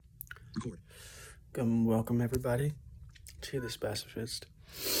Welcome everybody to this pacifist.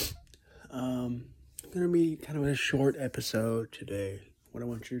 Gonna be kind of a short episode today. What I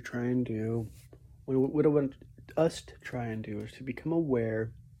want you to try and do, what I want us to try and do, is to become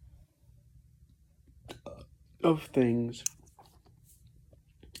aware of things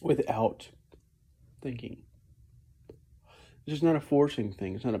without thinking. This is not a forcing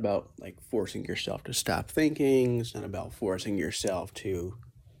thing. It's not about like forcing yourself to stop thinking. It's not about forcing yourself to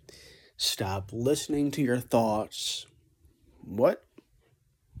stop listening to your thoughts. What?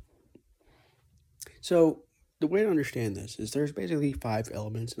 So the way to understand this is there's basically 5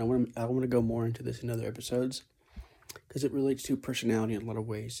 elements, and I want to go more into this in other episodes because it relates to personality in a lot of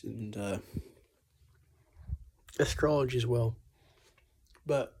ways and astrology as well.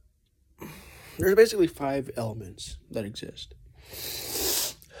 But there's basically 5 elements that exist.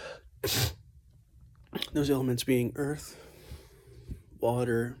 Those elements being earth,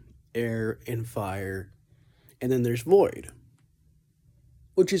 water, air, and fire. And then there's void,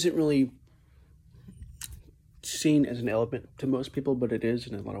 which isn't really seen as an element to most people, but it is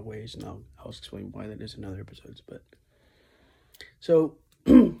in a lot of ways, and I'll explain why that is in other episodes. But so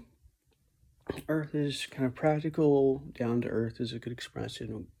Earth is kind of practical, down to earth is a good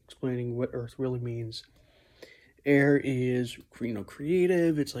expression explaining what Earth really means. Air is,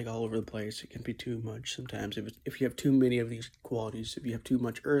 creative. It's like all over the place. It can be too much sometimes. If you have too many of these qualities, if you have too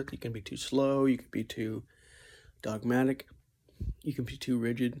much earth, you can be too slow. You can be too dogmatic. You can be too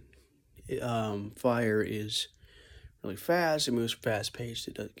rigid. Fire is really fast. It moves fast paced.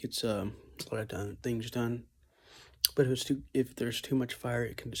 It gets a lot of things done. But if there's too much fire,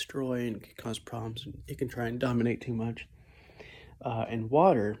 it can destroy and it can cause problems. And it can try and dominate too much. And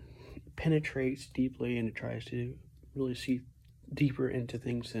water penetrates deeply, and it tries to really see deeper into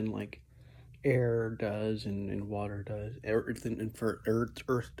things than like air does and water does, earth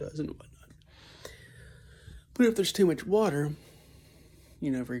does and whatnot. But if there's too much water,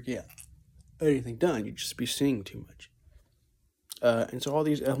 you never get anything done. You just be seeing too much. And so all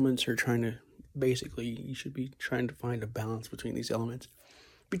these elements are trying to you should be trying to find a balance between these elements.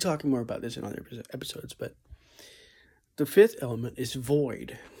 I'll be talking more about this in other episodes, but the 5th element is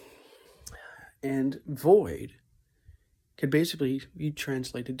void. And void could basically be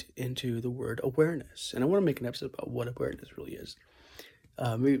translated into the word awareness. And I want to make an episode about what awareness really is.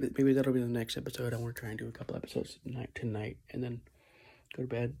 Maybe that'll be the next episode. I want to try and do a couple episodes tonight and then go to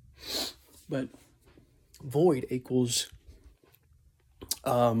bed. But void equals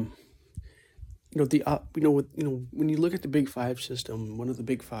when you look at the Big Five system, one of the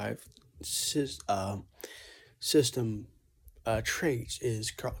Big Five system traits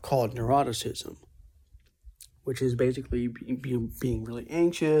is called neuroticism, which is basically being really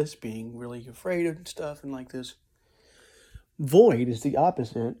anxious, being really afraid of stuff, and like this. Void is the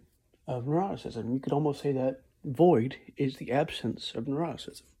opposite of neuroticism. You could almost say that void is the absence of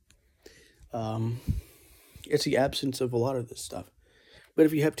neuroticism. It's the absence of a lot of this stuff. But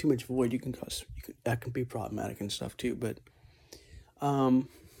if you have too much void, that can be problematic and stuff too. But that's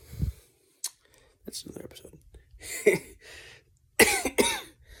another episode.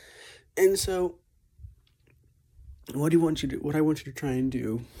 And so, what I want you to try and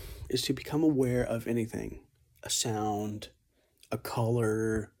do is to become aware of anything, a sound, a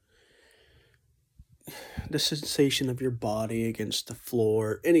color, the sensation of your body against the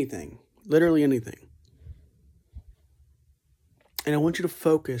floor, anything, literally anything. And I want you to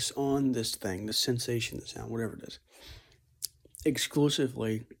focus on this thing, the sensation, the sound, whatever it is,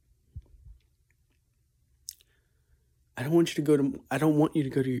 exclusively. I don't want you to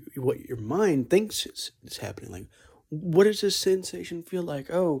go to what your mind thinks is happening. Like, what does this sensation feel like?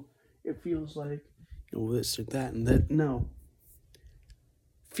 Oh, it feels like, this or that and that. No.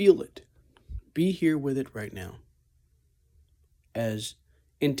 Feel it. Be here with it right now. As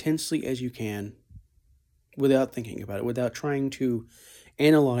intensely as you can, without thinking about it, without trying to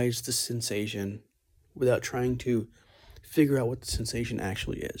analyze the sensation, without trying to figure out what the sensation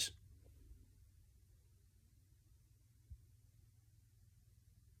actually is.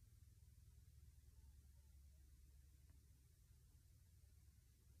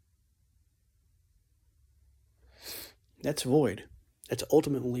 That's void. That's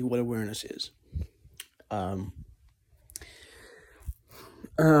ultimately what awareness is.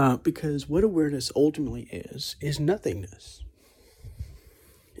 Because what awareness ultimately is nothingness.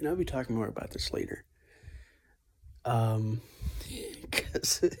 And I'll be talking more about this later.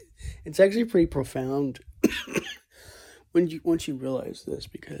 Because it's actually pretty profound once you realize this,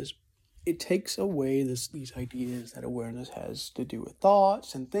 because it takes away these ideas that awareness has to do with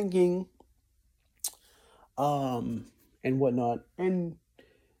thoughts and thinking, and whatnot, and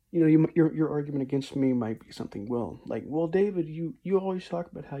your argument against me might be something, well, David, you always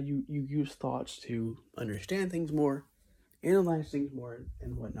talk about how you use thoughts to understand things more, analyze things more,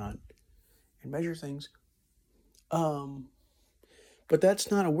 and whatnot, and measure things. But that's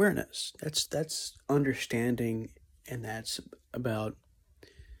not awareness. That's understanding, and that's about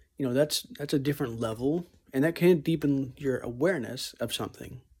that's a different level, and that can deepen your awareness of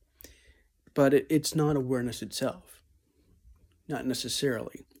something. But it's not awareness itself, not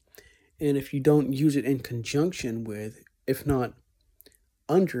necessarily. And if you don't use it in conjunction with, if not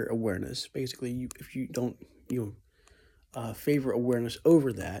under awareness, basically, if you don't favor awareness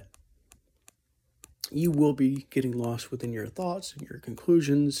over that, you will be getting lost within your thoughts, your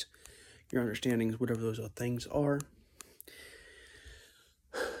conclusions, your understandings, whatever those things are.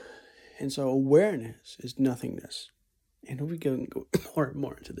 And so awareness is nothingness. And we can go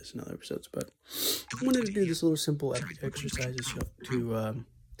more into this in other episodes, but I wanted to do this little simple exercises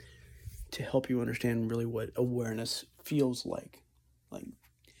to help you understand really what awareness feels like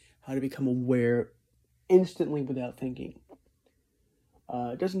how to become aware instantly without thinking.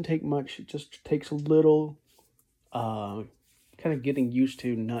 It doesn't take much. It just takes a little kind of getting used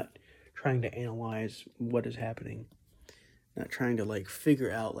to not trying to analyze what is happening, not trying to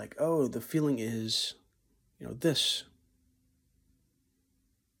figure out oh, the feeling is this.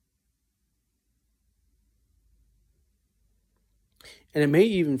 And it may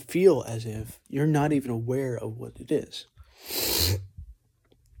even feel as if you're not even aware of what it is,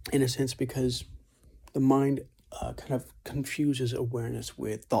 in a sense, because the mind kind of confuses awareness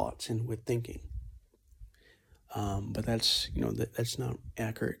with thoughts and with thinking. But that's that's not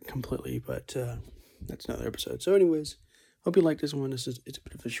accurate completely. But that's another episode. So, anyways, hope you like this one. It's a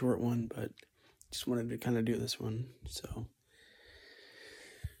bit of a short one, but just wanted to kind of do this one. So,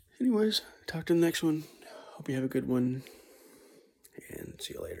 anyways, talk to the next one. Hope you have a good one, and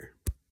see you later.